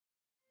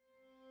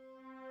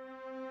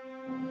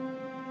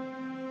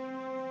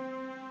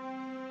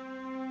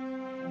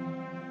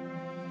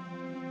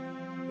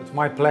It's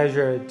my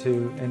pleasure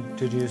to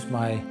introduce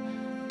my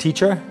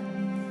teacher,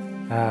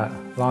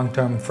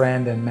 long-term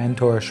friend and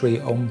mentor, Sri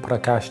Om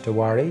Prakash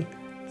Tiwari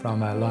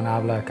from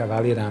Lonavala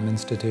Kavaliram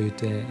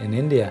Institute in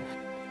India.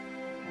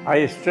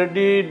 I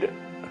studied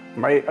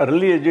my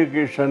early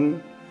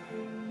education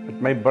at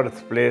my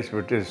birthplace,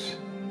 which is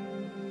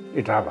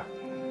Etawah.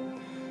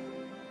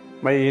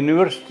 My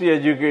university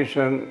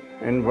education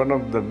in one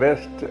of the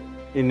best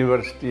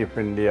university of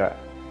India,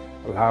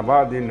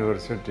 Allahabad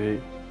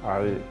University,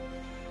 I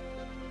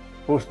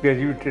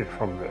post-graduated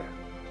from there.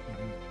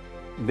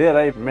 There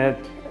I met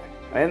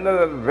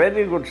another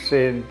very good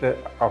saint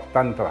of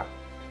Tantra.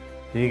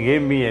 He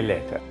gave me a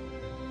letter.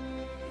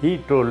 He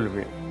told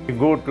me,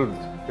 go to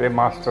the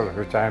master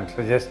which I am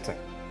suggesting.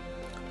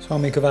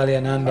 Swami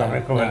Kavaliananda.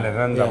 Swami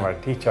Kavaliananda, my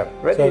teacher.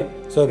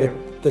 So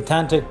the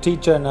tantric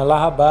teacher in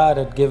Allahabad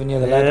had given you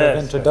the letter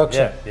of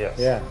introduction. Yes.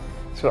 Yeah.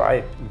 So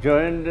I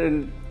joined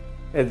in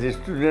as a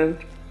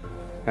student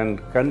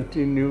and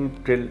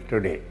continued till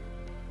today.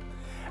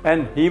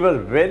 And he was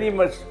very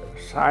much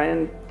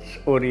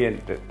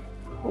science-oriented.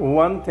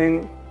 One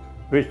thing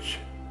which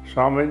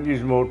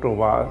Swamiji's motto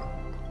was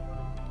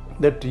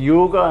that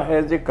yoga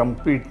has a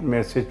complete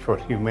message for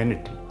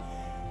humanity.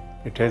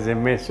 It has a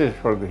message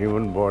for the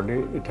human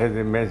body, it has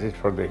a message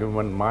for the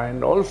human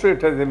mind, also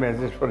it has a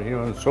message for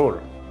human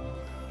soul.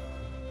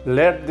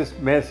 Let this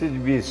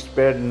message be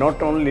spread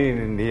not only in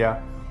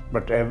India,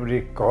 but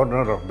every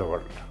corner of the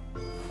world.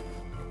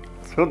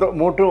 So the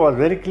motto was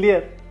very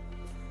clear.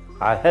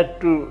 I had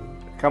to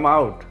come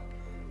out,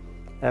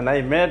 and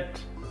I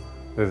met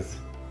this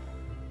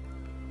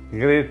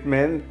great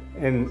man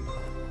in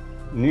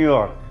New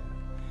York.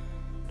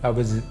 I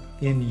was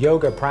in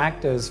yoga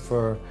practice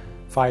for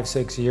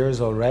 5-6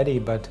 years already,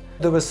 but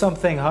there was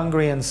something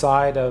hungry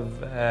inside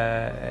of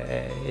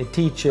a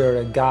teacher,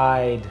 a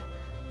guide,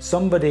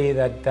 somebody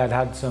that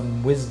had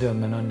some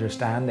wisdom and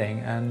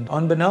understanding. And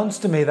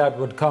unbeknownst to me, that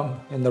would come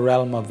in the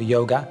realm of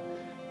yoga.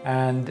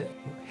 And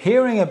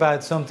hearing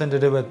about something to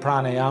do with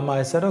pranayama,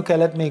 I said, okay,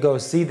 let me go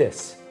see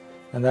this.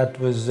 And that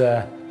was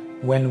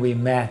when we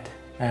met.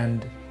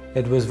 And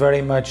it was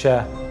very much,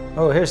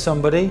 oh, here's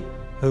somebody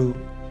who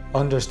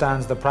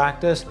understands the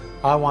practice,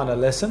 I want to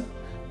listen.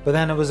 But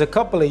then it was a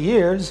couple of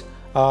years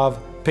of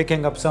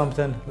picking up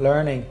something,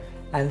 learning,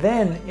 and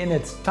then in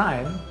its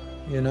time,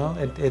 you know,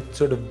 it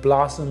sort of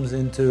blossoms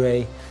into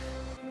a,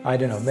 I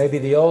don't know, maybe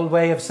the old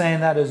way of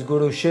saying that is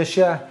Guru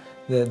Shishya.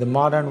 The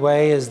modern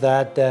way is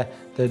that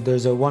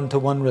there's a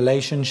one-to-one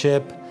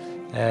relationship,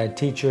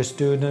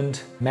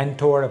 teacher-student,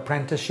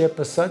 mentor-apprenticeship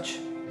as such.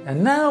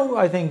 And now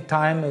I think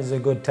time is a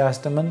good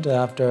testament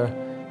after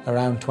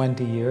around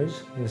 20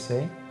 years, you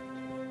see.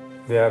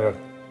 There are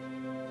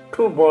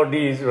two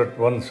bodies but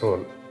one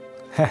soul.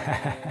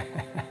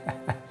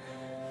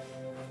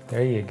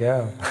 There you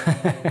go.